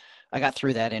 well, I got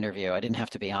through that interview. I didn't have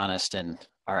to be honest, and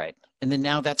all right. And then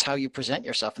now that's how you present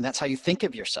yourself, and that's how you think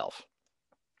of yourself.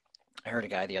 I heard a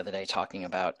guy the other day talking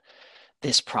about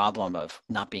this problem of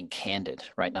not being candid,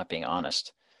 right? Not being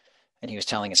honest. And he was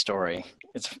telling a story.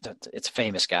 It's a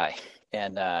famous guy.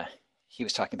 And he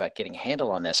was talking about getting a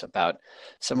handle on this, about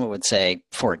someone would say,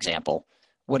 for example,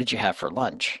 what did you have for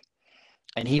lunch?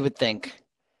 And he would think,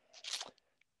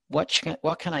 what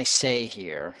can I say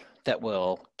here that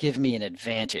will give me an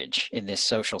advantage in this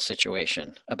social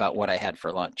situation about what I had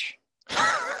for lunch?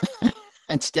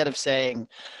 Instead of saying,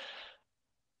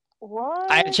 what?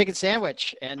 I had a chicken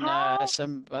sandwich and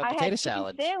some potato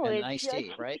salad and an iced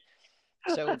tea, right?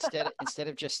 So instead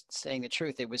of just saying the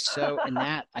truth, it was so, and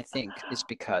that, I think, is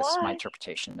because my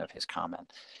interpretation of his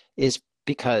comment is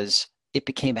because it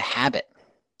became a habit,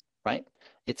 right?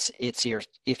 If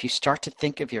you start to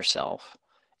think of yourself,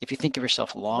 if you think of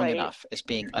yourself long enough as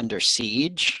being under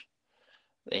siege,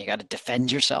 you got to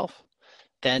defend yourself,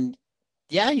 then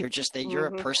you're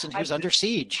a person who's under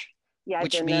siege.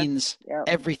 Which means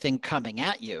everything coming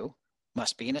at you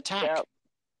must be an attack,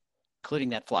 including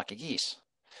that flock of geese.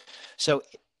 So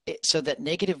that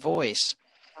negative voice,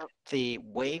 the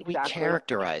way we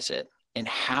characterize it and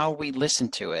how we listen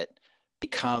to it,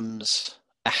 becomes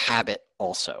a habit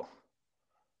also.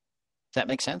 Does that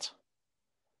make sense?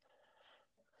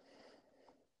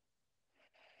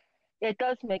 It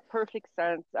does make perfect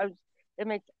sense. It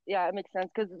makes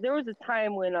sense, because there was a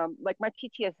time when like my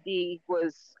PTSD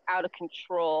was out of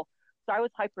control, so I was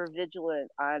hyper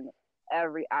vigilant on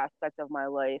every aspect of my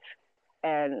life,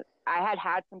 and I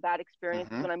had some bad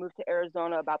experiences when I moved to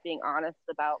Arizona about being honest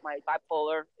about my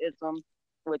bipolarism,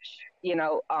 which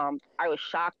I was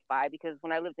shocked by, because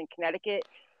when I lived in Connecticut,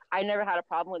 I never had a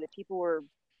problem with it. People were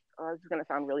this is going to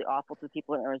sound really awful to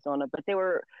people in Arizona, but they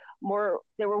were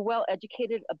well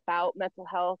educated about mental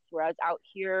health, whereas out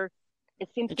here it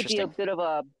seems to be a bit of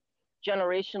a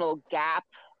generational gap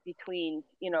between,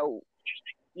 I'm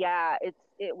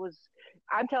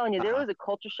telling you, there was a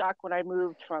culture shock when I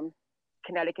moved from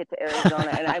Connecticut to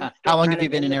Arizona, and I'm still How long have you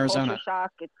been in Arizona? Culture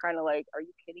shock. It's kind of like, are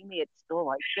you kidding me? It's still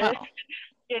like this. Oh.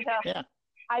 Yeah.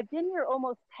 I've been here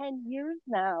almost 10 years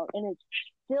now, and it's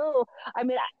still, I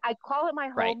mean, I call it my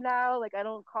Right. home now. Like, I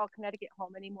don't call Connecticut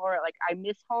home anymore. Like, I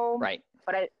miss home, Right.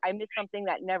 but I miss something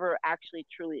that never actually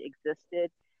truly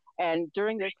existed. And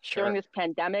during Sure. this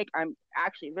pandemic, I'm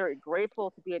actually very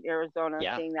grateful to be in Arizona,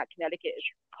 Yeah. seeing that Connecticut is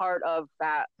part of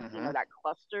that, Mm-hmm. that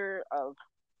cluster of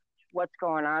what's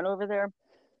going on over there.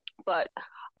 But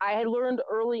I had learned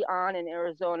early on in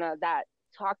Arizona that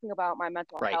talking about my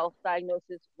mental Right. health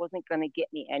diagnosis wasn't going to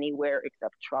get me anywhere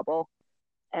except trouble.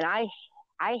 And I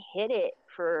hid it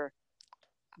for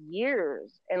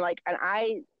years, and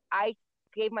I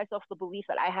gave myself the belief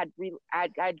that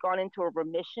I'd gone into a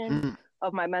remission Hmm.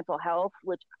 of my mental health,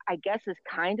 which I guess is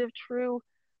kind of true,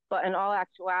 but in all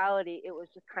actuality it was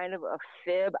just kind of a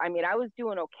fib. I mean, I was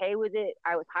doing okay with it.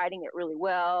 I was hiding it really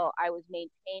well. I was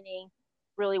maintaining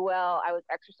really well. I was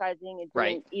exercising and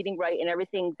Right. doing eating right and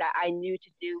everything that I knew to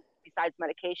do besides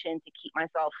medication to keep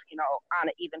myself, on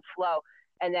an even flow.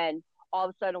 And then all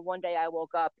of a sudden one day I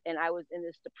woke up and I was in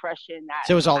this depression that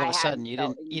So it was all of I a sudden hadn't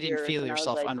felt in you didn't years. feel And I was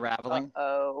yourself like, unraveling?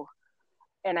 oh.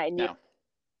 And I knew, No.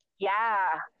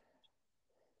 yeah,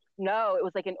 no, it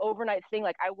was like an overnight thing.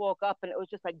 Like, I woke up and it was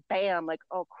just like, bam, like,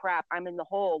 oh crap, I'm in the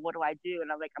hole. What do I do?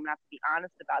 And I'm like, I'm gonna have to be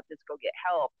honest about this, go get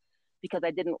help, because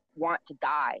I didn't want to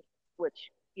die,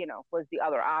 which, was the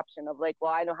other option of like,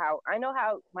 well, I know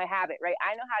how my habit, right?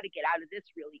 I know how to get out of this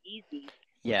really easy,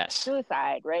 Yes.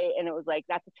 suicide, right? And it was like,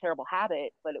 that's a terrible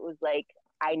habit, but it was like,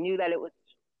 I knew that it was,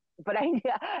 but I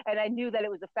and I knew that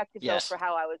it was effective though Yes. for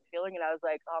how I was feeling, and I was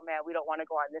like, oh man, we don't want to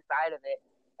go on this side of it.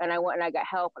 And I went and I got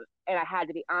help, and I had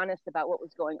to be honest about what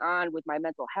was going on with my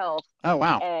mental health. Oh,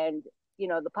 wow. And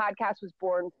the podcast was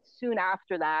born soon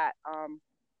after that.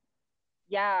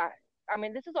 Yeah, I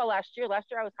mean, this is all last year. Last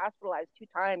year I was hospitalized 2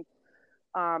 times,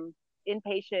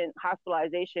 inpatient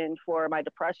hospitalization for my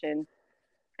depression.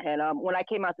 And when I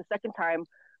came out the second time,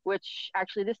 which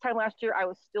actually this time last year I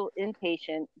was still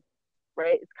inpatient,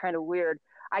 right? It's kind of weird.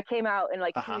 I came out and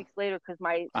like two Uh-huh. weeks later, because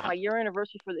my Uh-huh. year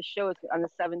anniversary for the show is on the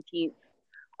 17th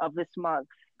of this month,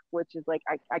 which is like,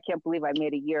 I can't believe I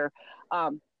made a year.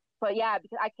 But yeah,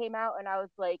 because I came out and I was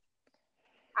like,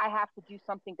 I have to do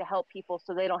something to help people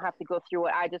so they don't have to go through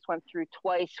what I just went through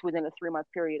twice within a 3-month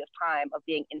period of time of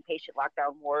being inpatient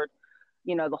lockdown ward,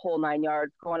 the whole 9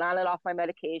 yards, going on and off my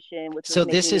medication, which was So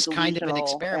this making me is kind of an delusional.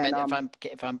 And experiment.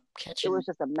 If I'm it catching was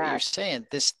just a what you're mess. saying,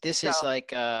 this So, is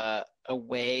like a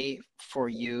way for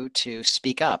you to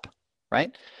speak up,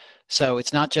 right? So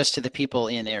it's not just to the people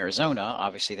in Arizona.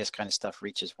 Obviously, this kind of stuff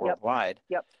reaches yep, worldwide.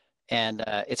 yep, And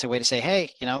it's a way to say,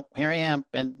 hey, here I am,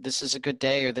 and this is a good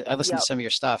day, or I listened to yep. some of your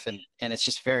stuff, and it's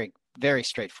just very, very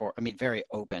straightforward. I mean, very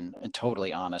open and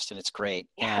totally honest, and it's great.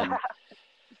 And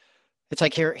it's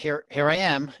like here I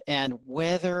am, and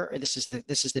whether this is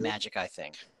the magic, I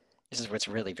think. This is what's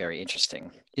really very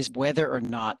interesting, is whether or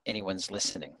not anyone's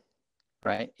listening,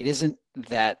 right? It isn't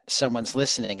that someone's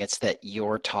listening, it's that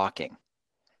you're talking.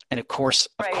 And of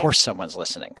Right, course someone's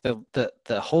listening.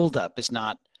 The holdup is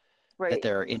not that right.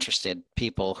 there are interested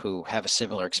people who have a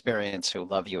similar experience, who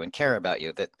love you and care about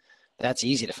you. That's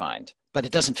easy to find, but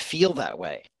it doesn't feel that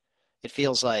way. It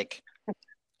feels like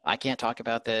I can't talk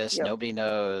about this. Yep. Nobody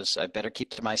knows. I better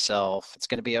keep to myself. It's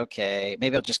going to be okay.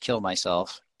 Maybe I'll just kill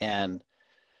myself. And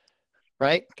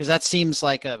right, because that seems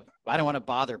like I don't want to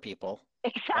bother people.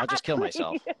 I'll just kill Exactly.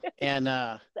 myself.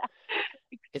 And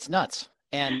it's nuts.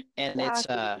 And it's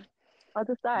Exactly. I'll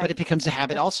just die. but it becomes a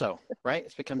habit also, right?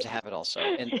 It becomes a habit also.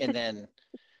 And then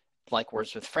like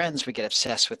words with friends, we get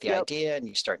obsessed with the Yep. idea and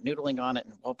you start noodling on it.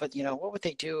 And well, but what would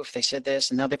they do if they said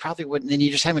this? And no, they probably wouldn't. And then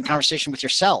you're just having a conversation with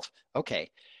yourself. Okay.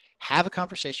 Have a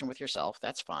conversation with yourself.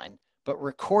 That's fine. But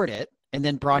record it and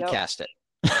then Yep. broadcast it.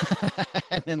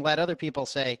 And then let other people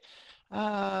say,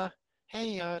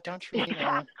 hey, don't you,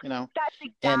 That's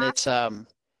and exact. it's,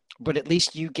 but at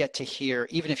least you get to hear,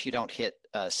 even if you don't hit,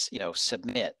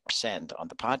 submit or send on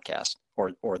the podcast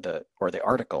or the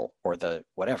article or the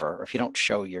whatever, or if you don't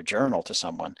show your journal to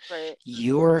someone, Right.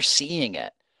 you're seeing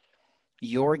it,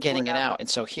 you're getting it Forever. out. And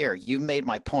so here, you made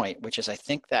my point, which is I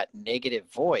think that negative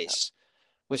Yep. voice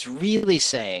was really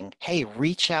saying, hey,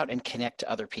 reach out and connect to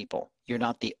other people. You're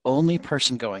not the only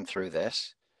person going through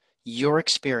this. Your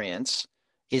experience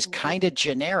is Mm-hmm. kind of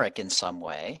generic in some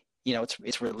way.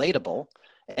 It's relatable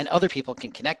and other people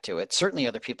can connect to it. Certainly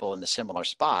other people in the similar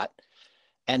spot.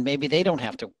 And maybe they don't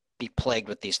have to be plagued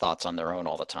with these thoughts on their own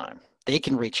all the time. They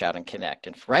can reach out and connect.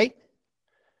 And right?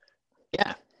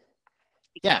 Yeah.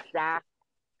 Yeah. Exact.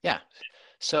 Yeah.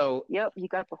 So, Yep. You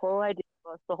got the whole idea.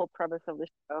 That's the whole premise of the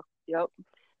show. Yep.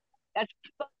 That's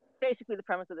basically the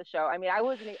premise of the show. I mean, I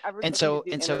wasn't ever and thinking to so,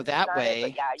 do and so interviews that on it, but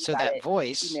way, yeah, you so got that it. You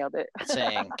voice nailed it.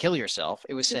 saying, kill yourself,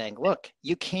 it was saying, look,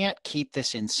 you can't keep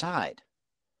this inside.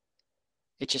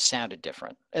 It just sounded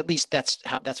different. At least that's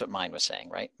what mine was saying,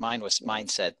 right? Mine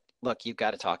said, look, you've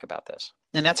got to talk about this.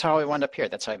 And that's how I wound up here.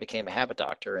 That's how I became a habit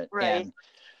doctor. Right.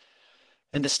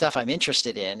 And the stuff I'm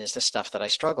interested in is the stuff that I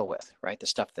struggle with, right? The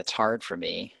stuff that's hard for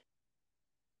me,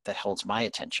 that holds my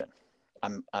attention.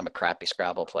 I'm a crappy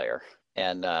Scrabble player.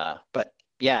 And but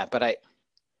yeah, but I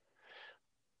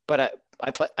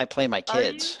play my Are you?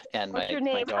 kids, and What's your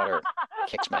my name? daughter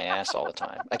kicks my ass all the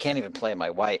time. I can't even play my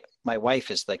wife. My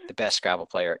wife is like the best Scrabble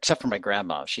player, except for my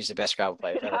grandma. She's the best Scrabble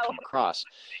player I've ever come across.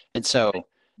 And so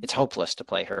it's hopeless to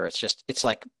play her. It's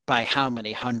like by how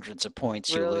many hundreds of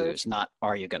points you Really? lose, not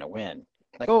are you going to win.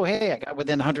 Like, oh, hey, I got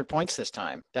within 100 points this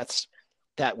time.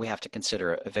 That we have to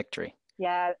consider a victory.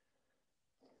 Yeah.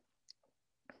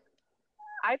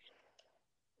 I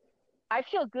I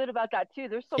feel good about that too.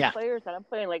 There's some Yeah. players that I'm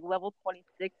playing like level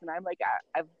 26, and I'm like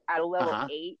at a level Uh-huh.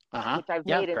 8, Uh-huh. which I've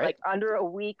Yeah, made in great. like under a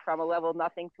week from a level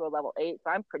nothing to a level 8. So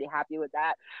I'm pretty happy with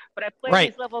that. But I play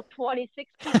Right. these level 26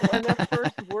 people, and their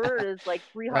first word is like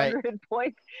Right. 300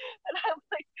 points, and I'm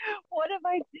like, what am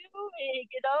I doing?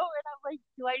 And I'm like,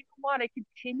 do I want to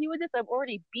continue with this? I'm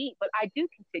already beat, but I do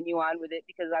continue on with it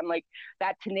because I'm like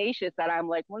that tenacious that I'm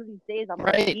like, one of these days I'm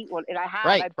gonna Right. beat one, and I have.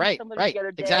 I Right. beat Right. somebody the Right.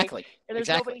 other day, Exactly. and there's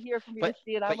nobody Exactly. here for me to But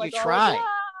see it. I'm you like, oh yeah, try.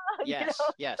 you Yes. know.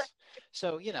 Yes.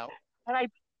 So, And I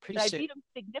pretty and I soon, beat him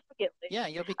significantly. yeah,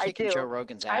 you'll be I kicking Joe do.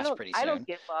 Rogan's I ass don't. pretty I don't soon.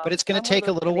 give But up. it's going to I'm one of take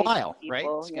a those little tenacious while, right?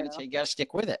 people, It's you going to know. take, you got to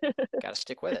stick with it. Got to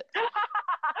stick with it.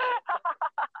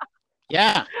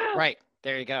 Yeah. Right.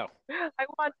 There you go. I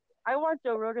want. I want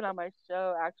Joe Rogan on my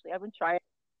show. Actually, I've been trying.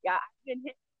 Yeah, I've been hitting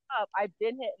him up. I've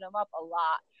been hitting him up a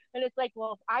lot. And it's like,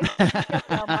 well, if I'm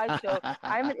interested on my show,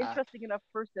 I'm an interesting enough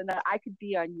person that I could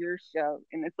be on your show.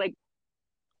 And it's like,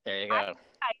 There you I, go.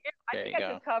 I There think you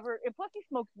I could go. cover. And plus, he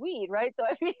smokes weed, right? So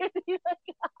I mean,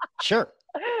 Sure.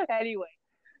 anyway.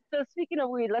 So speaking of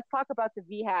weed, let's talk about the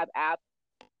VHAB app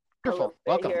a Wonderful. little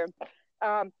bit Welcome. here.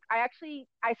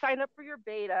 I signed up for your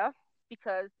beta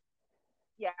because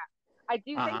yeah, I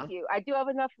do. Thank Uh-huh. you. I do have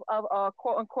enough of a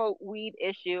quote unquote weed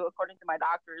issue according to my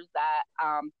doctors that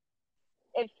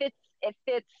it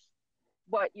fits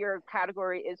what your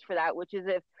category is for that, which is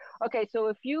if okay, so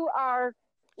if you are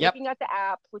Yep. looking at the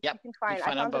app, which Yep. you can You can find, I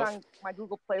find on found it both. on my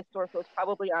Google Play Store, so it's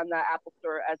probably on the Apple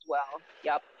Store as well.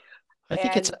 Yep. And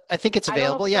I think it's I don't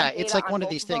know if available. it's Yeah, on it's beta like on one of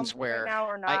both these of them things right where now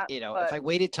or not, if but I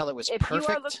waited till it was if you are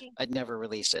perfect, looking, I'd never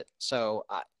release it. So,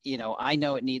 I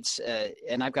know it needs,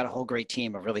 and I've got a whole great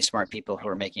team of really smart people who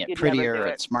are making it you'd never prettier do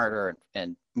and it. smarter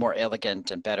and more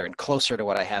elegant and better and closer to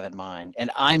what I have in mind.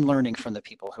 And I'm learning from the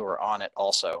people who are on it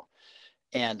also.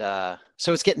 And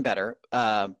so it's getting better.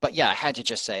 But yeah, I had to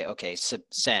just say, okay,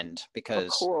 send, Oh,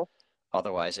 because cool.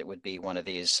 otherwise it would be one of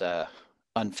these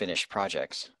unfinished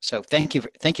projects. So thank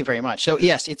you very much. So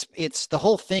yes, it's the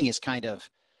whole thing is kind of,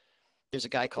 there's a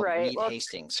guy called Right. Reed Well,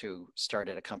 Hastings who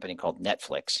started a company called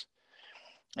Netflix,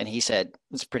 and he said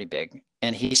it's pretty big,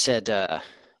 and he said,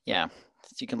 yeah,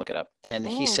 you can look it up, and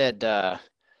he said, never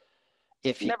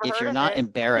if heard you're of not it.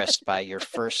 embarrassed by your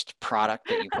first product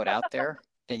that you put out there,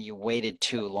 then you waited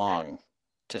too long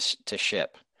to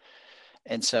ship.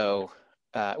 And so,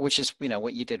 which is,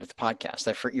 what you did with the podcast.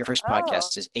 Your first Oh,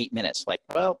 podcast is 8 minutes. Like,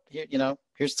 well, here's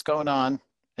what's going on.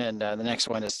 And the next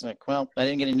one is like, well, I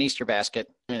didn't get an Easter basket.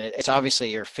 And it's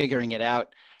obviously you're figuring it out.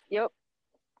 yep.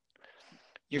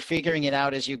 You're figuring it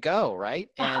out as you go, right?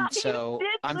 And You so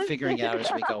did I'm figuring it listen. out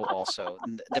as we go also.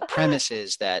 And the premise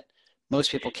is that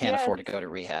most people can't Yes. afford to go to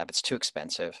rehab. It's too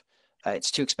expensive.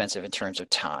 It's too expensive in terms of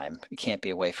time. You can't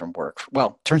be away from work.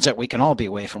 Well, turns out we can all be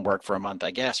away from work for a month,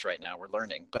 I guess, right now. We're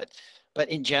learning. But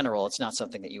in general, it's not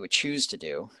something that you would choose to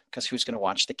do, because who's going to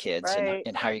watch the kids, Right.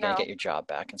 and how are you going to No. get your job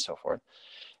back and so forth.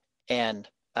 And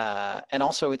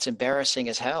also it's embarrassing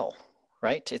as hell,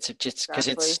 right? It's just because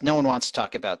Exactly. no one wants to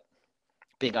talk about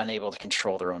being unable to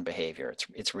control their own behavior.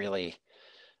 It's really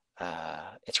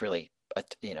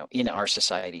in our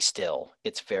society still,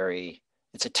 it's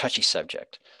a touchy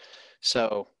subject.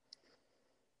 So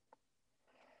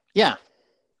yeah,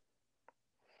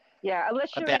 Yeah.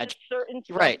 Unless a you're in a badge. certain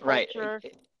Right, right.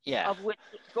 subculture Yeah, of which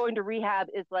going to rehab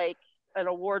is like an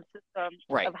award system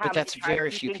right. of But how many that's times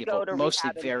very you few can go people, to mostly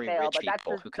rehab and very fail. rich But that's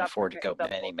people a who can afford to go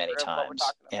many, many subculture of what we're times,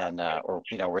 talking about,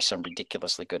 and right? with some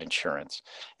ridiculously good insurance,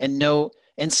 and no,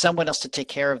 and someone else to take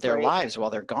care of their Right. lives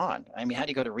while they're gone. I mean, how do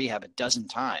you go to rehab a dozen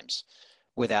times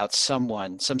without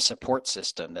some support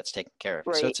system that's taking care of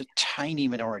you? So Right. it's a tiny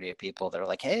minority of people that are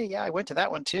like, hey, yeah, I went to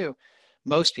that one too.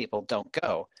 Most people don't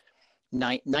go.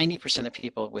 90% of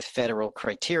people with federal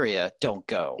criteria don't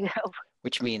go, Yeah.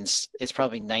 which means it's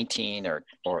probably 19 or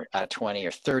out of 20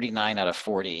 or 39 out of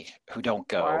 40 who don't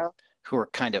go, Wow. who are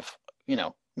kind of,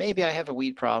 maybe I have a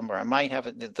weed problem, or I might have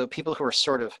the people who are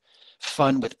sort of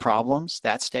fun with problems,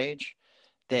 that stage,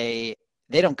 they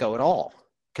they don't go at all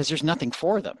because there's nothing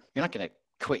for them. You're not going to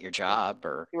quit your job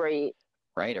or Right.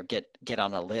 right or get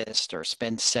on a list or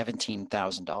spend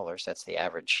 $17,000. That's the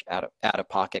average out of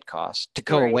pocket cost to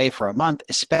go Right. away for a month,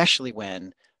 especially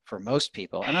when for most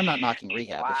people, and I'm not knocking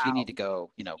rehab. If you need Wow. to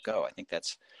go, go. I think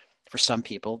that's for some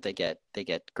people they get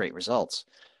great results,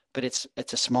 but it's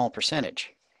a small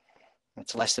percentage.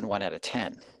 It's less than 1 out of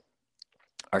 10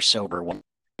 are sober 1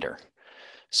 year.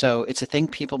 So it's a thing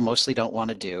people mostly don't want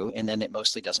to do, and then it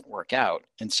mostly doesn't work out.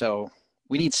 And so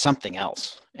we need something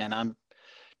else. And I'm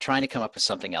trying to come up with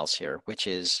something else here, which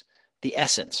is the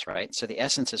essence, right? So the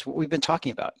essence is what we've been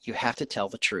talking about. You have to tell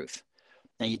the truth.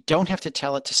 Now, you don't have to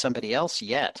tell it to somebody else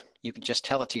yet. You can just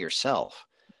tell it to yourself,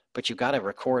 but you got to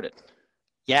record it.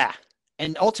 Yeah.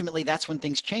 And ultimately, that's when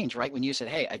things change, right? When you said,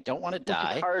 hey, I don't want to Which is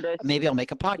die. hardest. Maybe I'll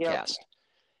make a Yep. podcast.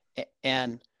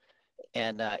 And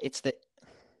it's the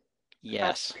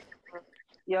yes.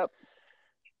 Yep.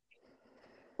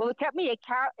 Well, it kept me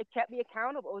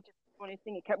accountable, which is the funny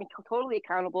thing. It kept me totally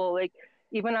accountable. Like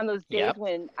even on those days Yep.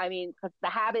 when, I mean, because the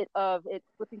habit of it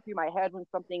slipping through my head when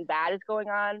something bad is going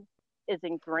on is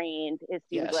ingrained. It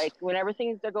seems Yes. like whenever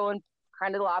things are going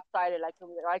kind of lopsided,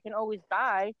 I can always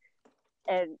die,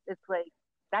 and it's like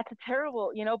that's a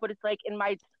terrible, But it's like in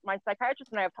my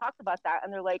psychiatrist and I have talked about that,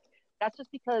 and they're like, that's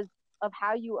just because of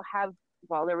how you have.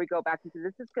 Well, there we go back into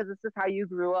this is because this is how you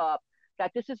grew up.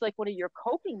 That this is like one of your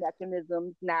coping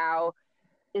mechanisms now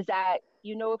is that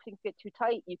if things get too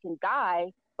tight, you can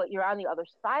die, but you're on the other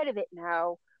side of it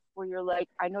now where you're like,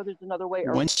 I know there's another way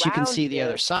Once you can around see the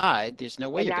other this, side, there's no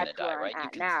way and you're going that's to die, where I'm right? You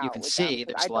at can you now can with them see because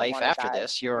there's I don't life want to after die,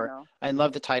 this. I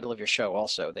love the title of your show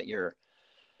also, that you're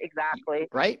exactly.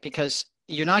 right, because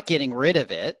you're not getting rid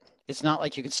of it. It's not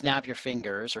like you can snap your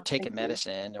fingers or Oh, take a thank you.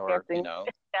 medicine or, Dancing. Yeah.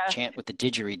 chant with the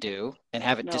didgeridoo and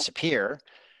have it No. disappear.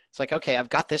 It's like, okay, I've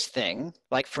got this thing.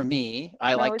 Like for me,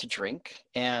 I No, like it's to drink,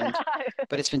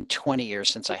 but it's been 20 years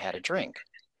since I had a drink.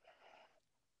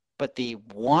 But the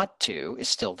want to is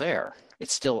still there.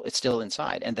 It's still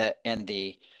inside. And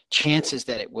the chances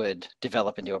that it would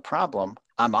develop into a problem,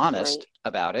 I'm right. honest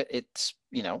about it. It's,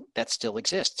 that still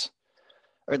exists.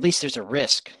 Or at least there's a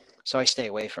risk. So I stay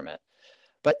away from it.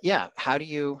 But yeah,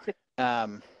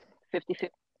 um, 50-50.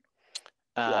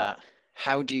 Yeah. uh,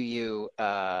 how do you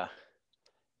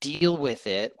deal with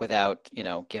it without,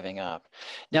 giving up?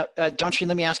 Now, Dawntree,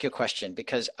 let me ask you a question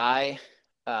because I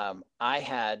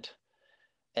had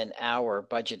an hour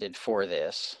budgeted for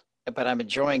this, but I'm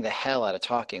enjoying the hell out of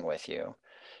talking with you.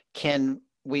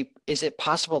 Is it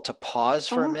possible to pause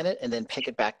for a Mm-hmm. minute and then pick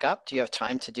it back up? Do you have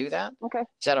time to do that? Okay.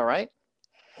 Is that all right?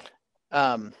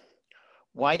 Um,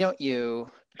 why don't you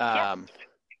Yeah.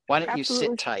 why don't you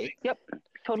sit Absolutely. tight Yep.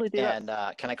 Totally do that.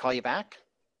 and can I call you back?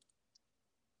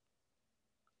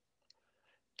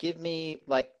 Give me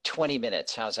like 20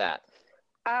 minutes. How's that?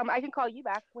 I can call you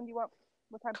back. When do you want?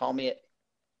 What time? Call me at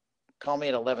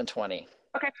 11:20.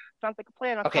 Okay. Sounds like a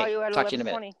plan. I'll call Okay, you at talk to you in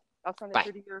a minute. 11:20. I'll send it Bye.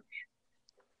 through to your.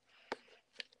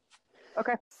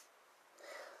 Okay.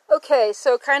 Okay,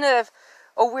 so kind of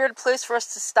a weird place for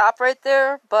us to stop right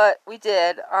there, but we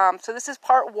did. So this is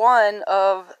part one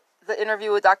of the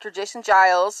interview with Dr. Jason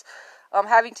Giles,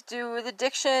 having to do with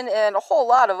addiction and a whole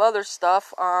lot of other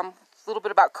stuff. A little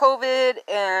bit about COVID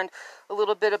and a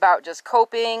little bit about just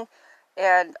coping.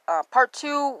 And part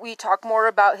two, we talk more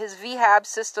about his VHAB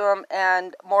system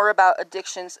and more about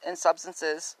addictions and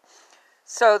substances.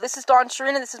 So this is Dawn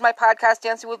Sharina. This is my podcast,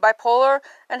 Dancing with Bipolar.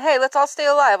 And hey, let's all stay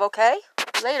alive, okay?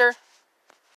 Later.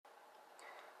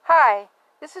 Hi,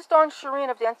 this is Dawn Shireen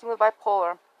of Dancing with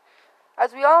Bipolar.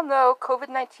 As we all know,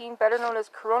 COVID-19, better known as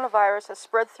coronavirus, has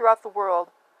spread throughout the world.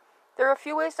 There are a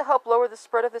few ways to help lower the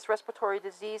spread of this respiratory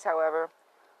disease, however.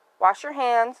 Wash your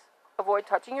hands, avoid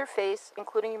touching your face,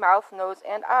 including your mouth, nose,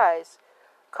 and eyes.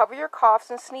 Cover your coughs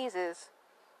and sneezes.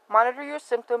 Monitor your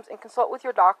symptoms and consult with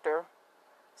your doctor.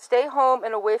 Stay home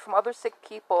and away from other sick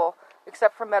people,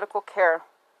 except for medical care.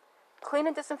 Clean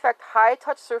and disinfect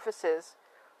high-touch surfaces.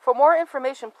 For more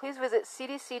information, please visit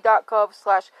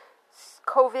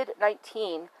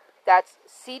cdc.gov/COVID-19. That's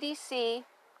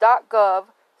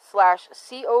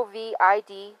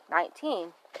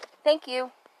cdc.gov/COVID-19. Thank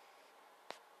you.